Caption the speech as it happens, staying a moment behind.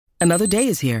Another day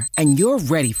is here, and you're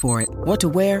ready for it. What to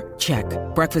wear? Check.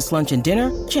 Breakfast, lunch, and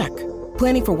dinner? Check.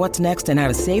 Planning for what's next and how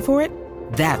to save for it?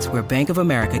 That's where Bank of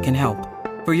America can help.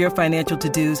 For your financial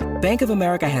to-dos, Bank of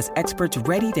America has experts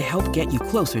ready to help get you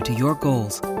closer to your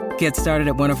goals. Get started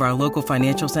at one of our local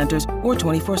financial centers or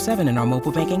 24/7 in our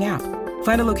mobile banking app.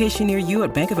 Find a location near you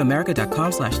at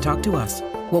bankofamerica.com/talktous.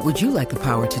 What would you like the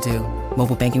power to do?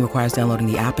 Mobile banking requires downloading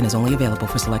the app and is only available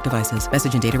for select devices.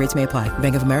 Message and data rates may apply.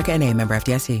 Bank of America N.A., member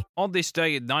FDIC. On this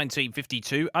day in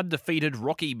 1952, undefeated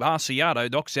Rocky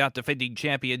Marciano knocks out defending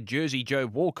champion Jersey Joe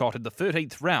Walcott in the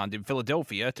 13th round in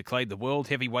Philadelphia to claim the world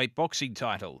heavyweight boxing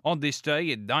title. On this day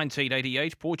in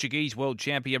 1988, Portuguese world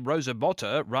champion Rosa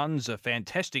Mota runs a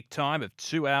fantastic time of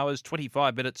 2 hours,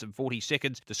 25 minutes and 40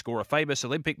 seconds to score a famous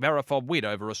Olympic marathon win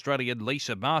over Australian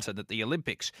Lisa Martin at the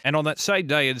Olympics. And on that same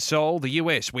day in Seoul, the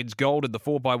US wins gold in the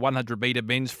 4x100 metre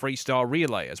men's freestyle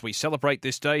relay. As we celebrate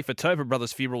this day for Tobin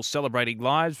Brothers Funerals Celebrating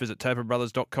Lives, visit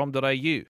tobinbrothers.com.au.